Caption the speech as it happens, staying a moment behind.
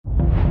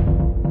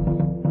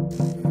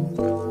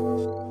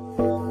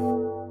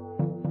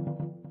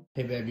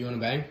Babe, you want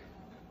to bang?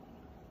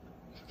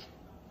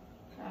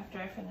 After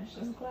I finish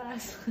this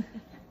glass.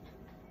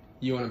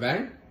 You want to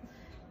bang?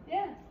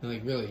 Yeah.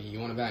 Like, really, you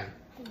want to bang?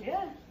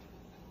 Yeah.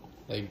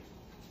 Like,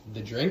 the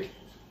drink?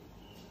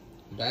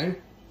 Bang?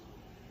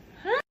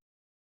 Huh?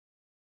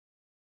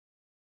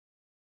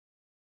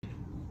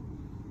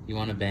 You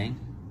want to bang?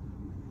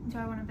 Do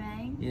I want to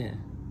bang? Yeah.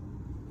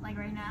 Like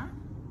right now?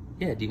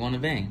 Yeah, do you want to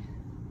bang?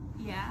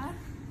 Yeah.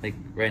 Like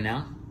right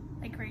now?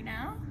 Like right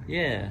now?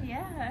 Yeah.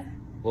 Yeah.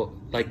 Well,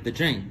 like the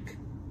drink.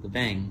 The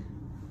bang.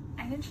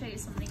 I can show you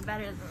something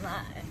better than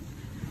that.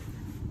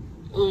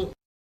 Ooh.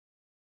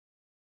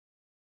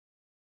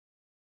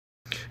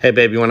 Hey,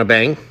 babe, you want to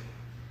bang?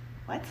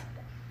 What?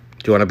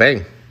 Do you want to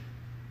bang?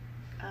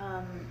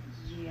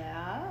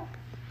 Yeah.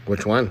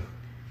 Which one?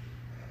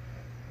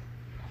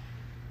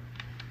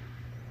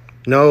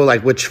 No,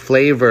 like which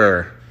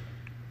flavor?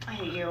 I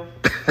hate you.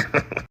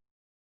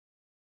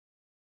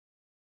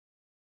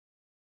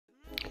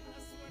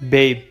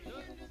 Babe,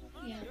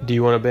 Yeah. do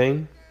you want to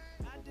bang?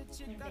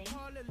 Bang?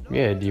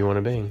 Yeah, do you want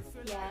to bang?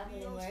 Yeah, but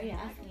then why are you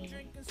asking me?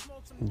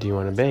 Do you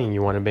want to bang?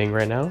 You want to bang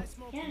right now?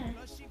 Yeah.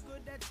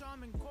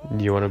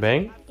 Do you want to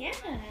bang? Yeah.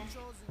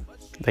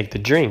 Like the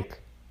drink?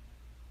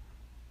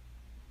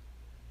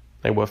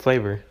 Like what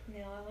flavor? No,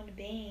 I want to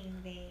bang.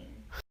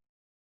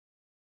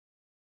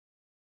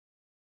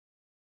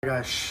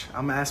 Gosh,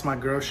 I'm gonna ask my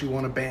girl if she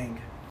wanna bang.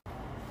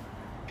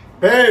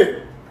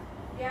 Babe!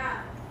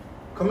 Yeah.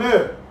 Come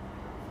here.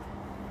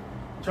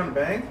 You trying to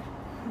bang?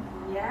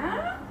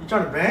 Yeah? You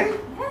trying to bang?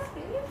 Yes,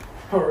 babe.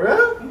 For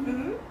real?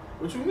 Mm-hmm.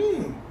 What you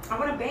mean? I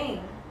want to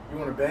bang. You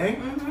wanna bang?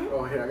 Mm-hmm.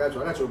 Oh, here, I got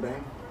you a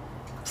bang.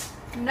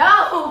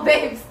 No,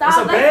 babe, stop. It's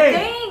a Let's bang.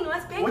 bang.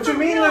 Let's bang. What for you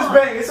mean real. let's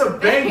bang? It's a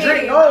bang Babe,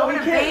 drink. I No, we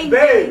wanna can't,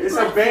 bang, babe. It's a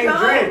Let's bang go.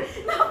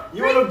 drink. No,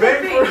 You wanna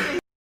bang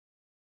for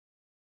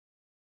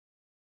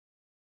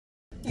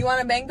You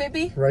want to bang,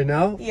 baby? right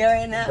now? Yeah,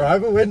 right now. Bro,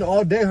 I've been waiting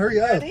all day. Hurry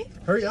up. Ready?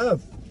 Hurry up.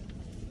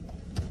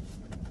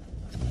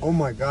 Oh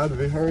my god,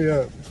 babe, hurry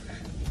up.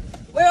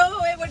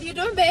 Wait, what are you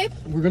doing, babe?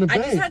 We're gonna I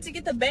bang. just had to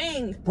get the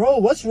bang. Bro,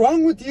 what's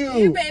wrong with you?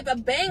 Here, babe, a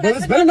bang. Bro, I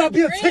this said better not not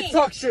be a drink.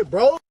 TikTok shit,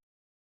 bro.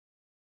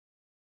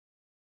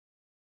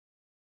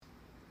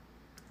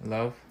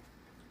 Love?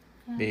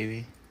 Yeah.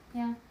 Baby?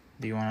 Yeah.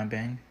 Do you wanna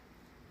bang?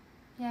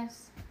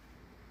 Yes.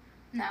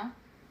 No.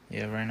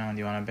 Yeah, right now. Do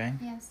you wanna bang?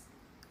 Yes.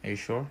 Are you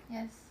sure?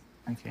 Yes.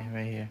 Okay,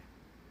 right here.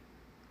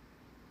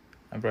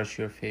 I brought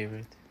you your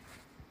favorite.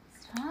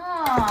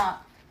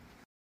 Stop.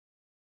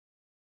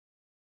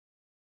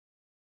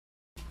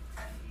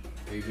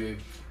 Hey, babe.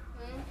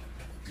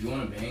 You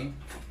want to bang?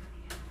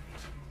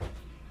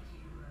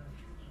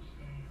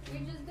 We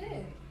just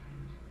did.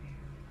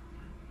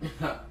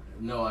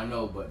 No, I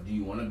know, but do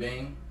you want to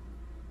bang?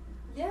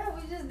 Yeah,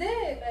 we just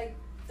did like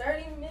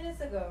 30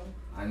 minutes ago.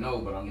 I know,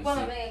 but I'm You just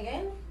want to saying. bang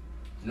again?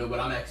 No, but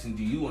I'm asking,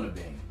 do you want to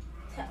bang?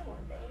 I want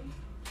to bang.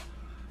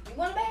 You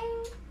want to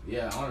bang?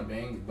 Yeah, I want to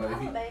bang, but I if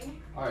want you... to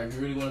bang. Alright, if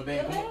you really want to bang,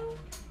 You come on.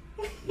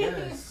 bang?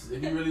 Yes,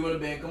 if you really want to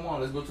bang, come on.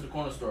 Let's go to the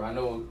corner store. I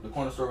know the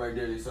corner store right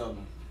there, they sell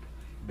them.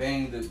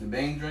 Bang, the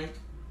bang drink.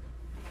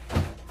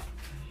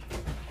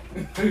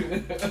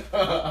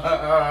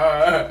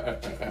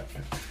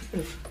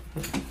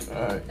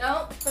 Alright.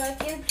 Don't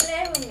fucking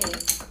play with me.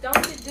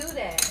 Don't you do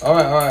that.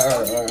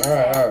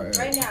 Alright.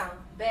 Right now.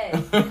 Bed.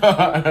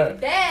 Alright.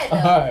 Bed.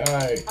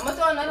 Alright. I'm gonna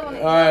throw another one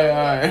in.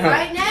 Alright.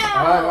 Right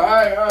now.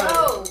 Alright.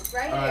 Go.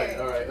 Right here.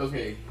 Alright,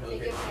 okay.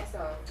 Take your pants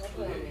off. Don't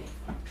play with me.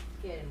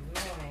 Getting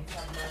annoying.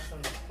 Talking about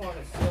some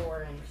corner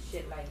store and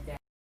shit like that.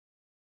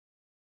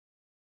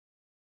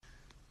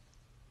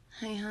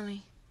 Hey,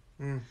 honey.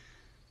 Mm.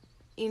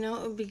 You know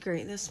what would be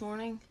great this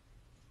morning?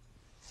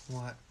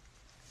 What?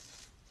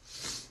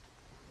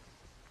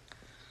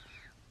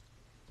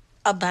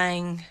 A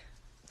bang.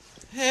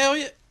 Hell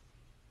yeah.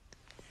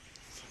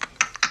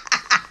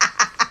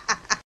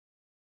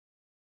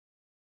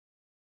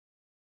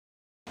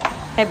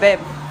 Hey, babe.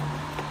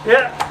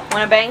 Yeah.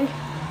 Want to bang?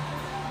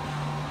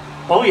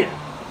 Oh yeah.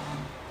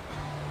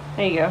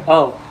 There you go.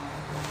 Oh.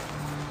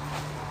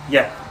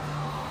 Yeah.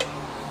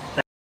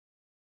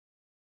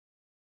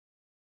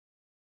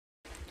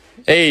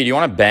 Hey, do you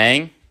want to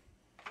bang?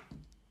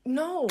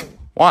 No.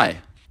 Why?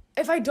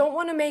 If I don't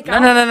want to make No,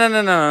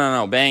 out,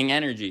 no. Bang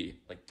energy.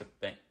 Like the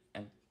bang.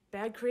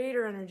 bad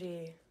creator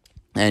energy.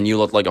 And you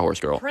look like a horse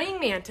girl. Praying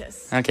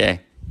mantis. Okay.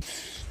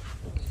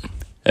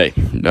 Hey,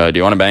 do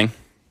you want to bang?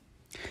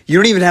 You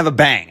don't even have a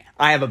bang.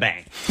 I have a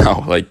bang.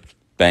 Oh, like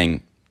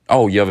bang.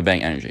 Oh, you have a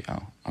bang energy. Oh,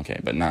 okay,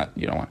 but not,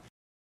 you don't want.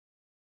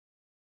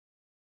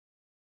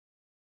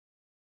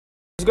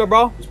 What's good,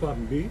 bro? What's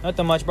poppin', B?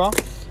 Nothing much, bro.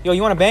 Yo,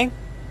 you want to bang?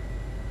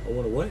 I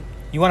wanna what?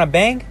 You want to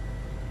bang?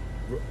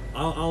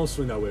 I don't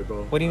swing that way,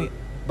 bro. What do you mean?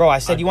 Bro, I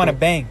said you want to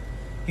bang.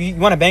 You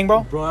want to bang,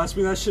 bro? Bro, ask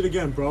me that shit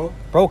again, bro.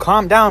 Bro,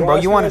 calm down, bro.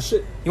 ask You me want that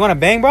shit. to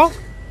bang, bro?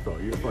 Bro,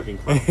 you're a fucking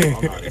clown. Bro. I'm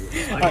out of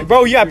here. Alright,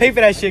 bro, you got to pay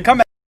for that shit. Come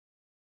back.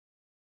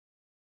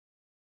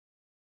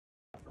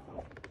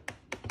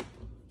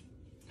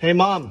 Hey,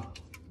 Mom.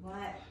 What?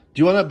 Do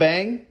you want to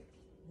bang?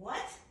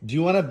 What? Do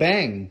you want to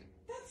bang?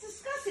 That's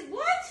disgusting.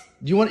 What?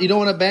 You don't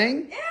want to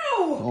bang?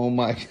 Ew. Oh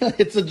my God,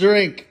 it's a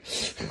drink.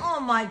 Oh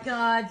my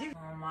God.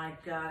 Oh my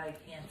God, I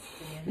can't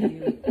stand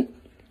you.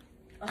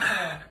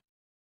 Oh.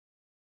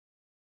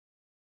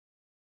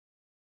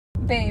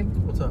 Babe,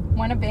 What's up?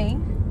 wanna bang?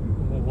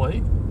 What?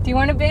 Do you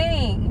wanna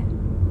bang?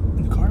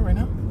 In the car right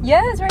now?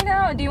 Yes, right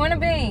now. Do you wanna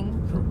bang?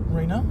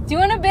 Right now? Do you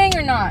wanna bang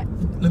or not?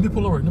 Let me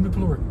pull over. Let me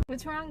pull over.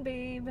 What's wrong,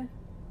 babe?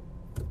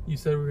 You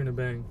said we were gonna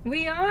bang.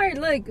 We are.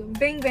 Look,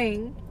 bang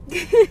bang.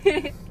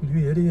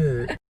 You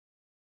idiot.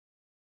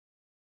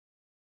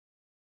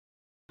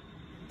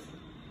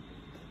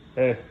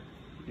 Hey,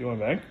 you wanna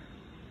bang?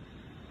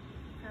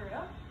 For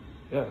real?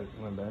 Yeah,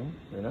 you wanna bang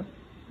right now?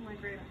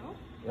 Like right now?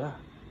 Yeah.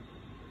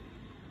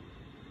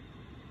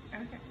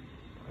 Okay.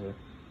 Okay,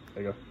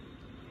 there you go.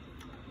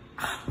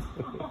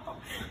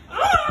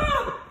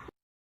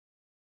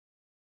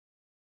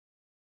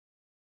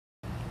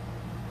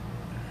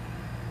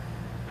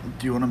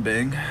 Do you want to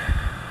bang?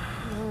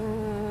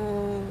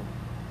 Oh,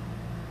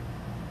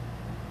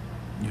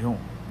 You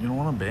don't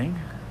want to bang?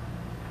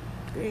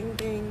 bang,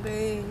 bang,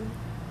 bang.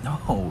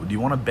 No. Do you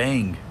want to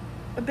bang?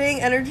 A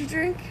bang energy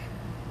drink?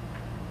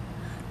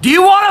 Do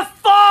you want to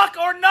fuck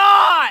or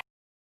not?